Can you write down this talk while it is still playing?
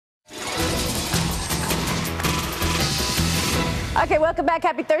Okay, welcome back.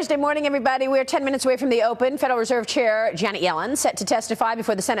 Happy Thursday morning, everybody. We're 10 minutes away from the open. Federal Reserve Chair Janet Yellen set to testify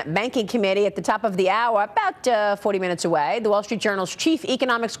before the Senate Banking Committee at the top of the hour, about 40 minutes away. The Wall Street Journal's chief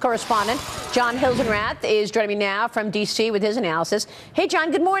economics correspondent, John Hilsenrath, is joining me now from D.C. with his analysis. Hey, John,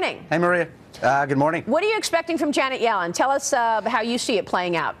 good morning. Hey, Maria. Good morning. What are you expecting from Janet Yellen? Tell us how you see it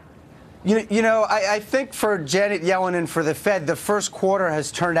playing out. I think for Janet Yellen and for the Fed, the first quarter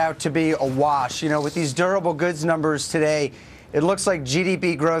has turned out to be a wash. With these durable goods numbers today, it looks like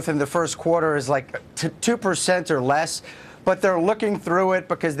GDP growth in the first quarter is like 2% or less, but they're looking through it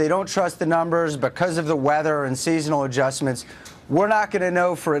because they don't trust the numbers because of the weather and seasonal adjustments. We're not going to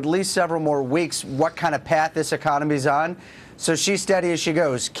know for at least several more weeks what kind of path this economy's on. So she's steady as she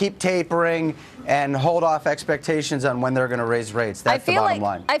goes. Keep tapering and hold off expectations on when they're going to raise rates. That's the bottom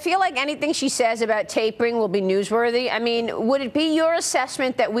line. I feel like anything she says about tapering will be newsworthy. I mean, would it be your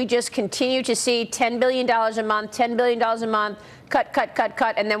assessment that we just continue to see $10 billion a month, $10 billion a month,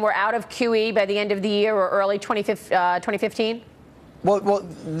 cut, and then we're out of QE by the end of the year or early 2015? Well,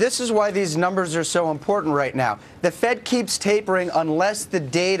 this is why these numbers are so important right now. The Fed keeps tapering unless the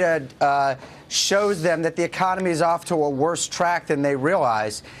data shows them that the economy is off to a worse track than they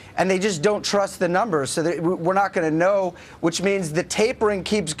realize, and they just don't trust the numbers, so that we're not going to know, which means the tapering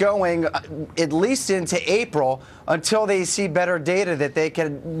keeps going at least into April until they see better data that they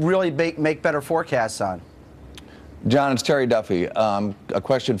can really make better forecasts on. John, it's Terry Duffy. A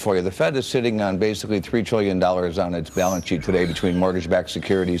question for you. The Fed is sitting on basically $3 trillion on its balance sheet today between mortgage-backed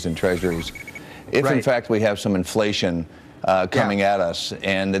securities and treasuries. If, in fact, we have some inflation coming at us,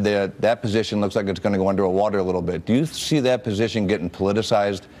 and that position looks like it's going to go underwater a little bit, do you see that position getting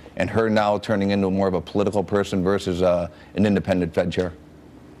politicized and her now turning into more of a political person versus an independent Fed chair?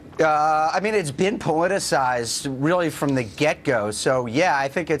 I mean, it's been politicized really from the get-go. So, yeah, I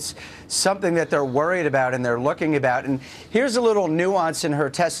think it's something that they're worried about and they're looking about. And here's a little nuance in her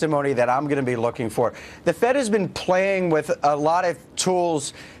testimony that I'm going to be looking for. The Fed has been playing with a lot of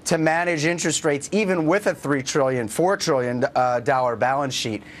tools to manage interest rates, even with a $4 trillion balance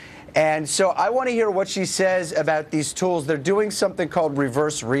sheet. And so I want to hear what she says about these tools. They're doing something called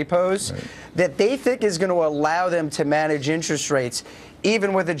reverse repos that they think is going to allow them to manage interest rates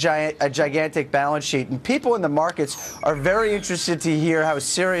even with a gigantic balance sheet. And people in the markets are very interested to hear how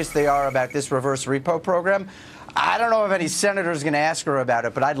serious they are about this reverse repo program. I don't know if any senator is going to ask her about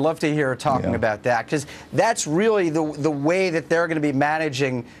it, but I'd love to hear her talking about that, because that's really the way that they're going to be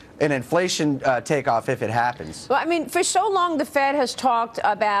managing an inflation takeoff if it happens. Well, I mean, for so long, the Fed has talked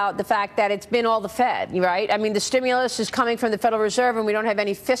about the fact that it's been all the Fed, right? I mean, the stimulus is coming from the Federal Reserve, and we don't have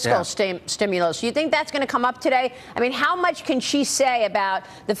any fiscal stimulus. You think that's going to come up today? I mean, how much can she say about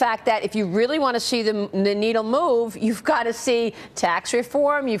the fact that if you really want to see the needle move, you've got to see tax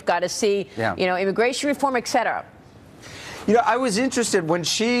reform, you've got to see, immigration reform, et cetera? I was interested when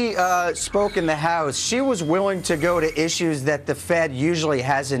she spoke in the House. She was willing to go to issues that the Fed usually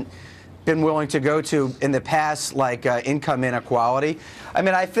hasn't been willing to go to in the past, like income inequality. I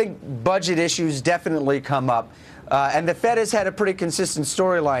mean, I think budget issues definitely come up. And the Fed has had a pretty consistent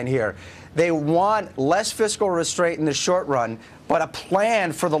storyline here. They want less fiscal restraint in the short run, but a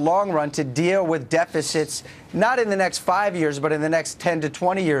plan for the long run to deal with deficits, not in the next 5 years, but in the next 10 to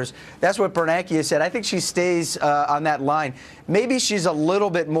 20 years. That's what Bernanke said. I think she stays on that line. Maybe she's a little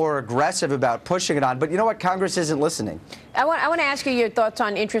bit more aggressive about pushing it on, but you know what? Congress isn't listening. I want to ask you your thoughts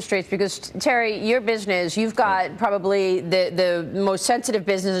on interest rates, because, Terry, your business, you've got probably the most sensitive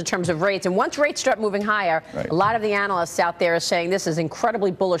business in terms of rates. And once rates start moving higher, a lot of the analysts out there are saying this is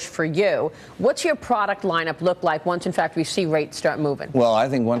incredibly bullish for you. What's your product lineup look like once, in fact, we see rates start moving? Well, I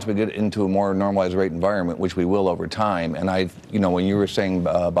think once we get into a more normalized rate environment, which we will over time, and when you were saying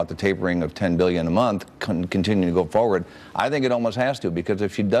about the tapering of $10 billion a month continuing to go forward, I think it almost has to, because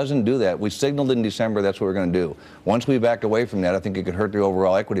if she doesn't do that, we signaled in December that's what we're going to do. Once we back away from that, I think it could hurt the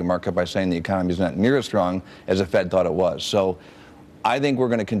overall equity market by saying the economy is not near as strong as the Fed thought it was. So I think we're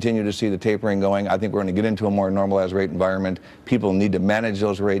going to continue to see the tapering going. I think we're going to get into a more normalized rate environment. People need to manage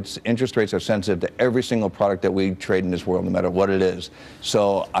those rates. Interest rates are sensitive to every single product that we trade in this world, no matter what it is.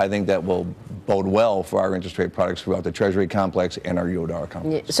 So I think that will bode well for our interest rate products throughout the Treasury complex and our Euro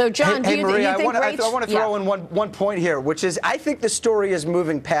complex. So, John, Maria, I want to throw in one point here, which is I think the story is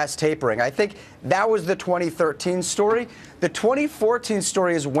moving past tapering. I think that was the 2013 story. The 2014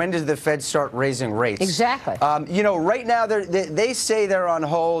 story is, when does the Fed start raising rates? Exactly. Right now they say they're on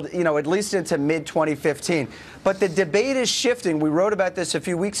hold, at least into mid-2015. But the debate is shifting. We wrote about this a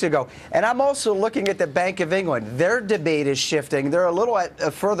few weeks ago. And I'm also looking at the Bank of England. Their debate is shifting. They're a little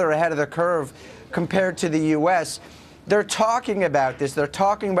further ahead of the curve compared to the U.S. they're talking about this. They're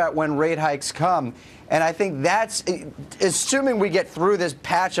talking about when rate hikes come. And I think that's, assuming we get through this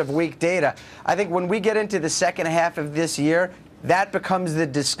patch of weak data, I think when we get into the second half of this year, that becomes the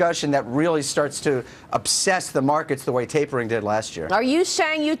discussion that really starts to obsess the markets the way tapering did last year. Are you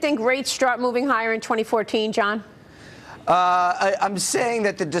saying you think rates start moving higher in 2014, John? I'm saying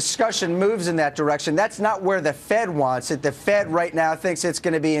that the discussion moves in that direction. That's not where the Fed wants it. The Fed right now thinks it's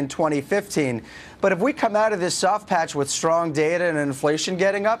going to be in 2015. But if we come out of this soft patch with strong data and inflation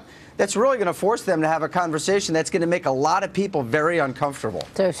getting up, that's really going to force them to have a conversation that's going to make a lot of people very uncomfortable.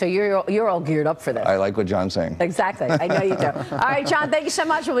 So you're all geared up for this. I like what John's saying. Exactly. I know you do. All right, John, thank you so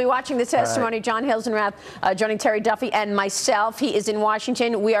much. We'll be watching the testimony. Right. John Hilsenrath joining Terry Duffy and myself. He is in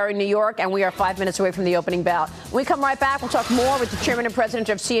Washington. We are in New York, and we are 5 minutes away from the opening bell. When we come right back, we'll talk more with the chairman and president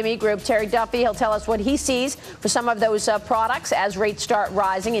of CME Group, Terry Duffy. He'll tell us what he sees for some of those products as rates start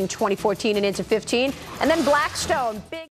rising in 2014 and into 15. And then Blackstone, big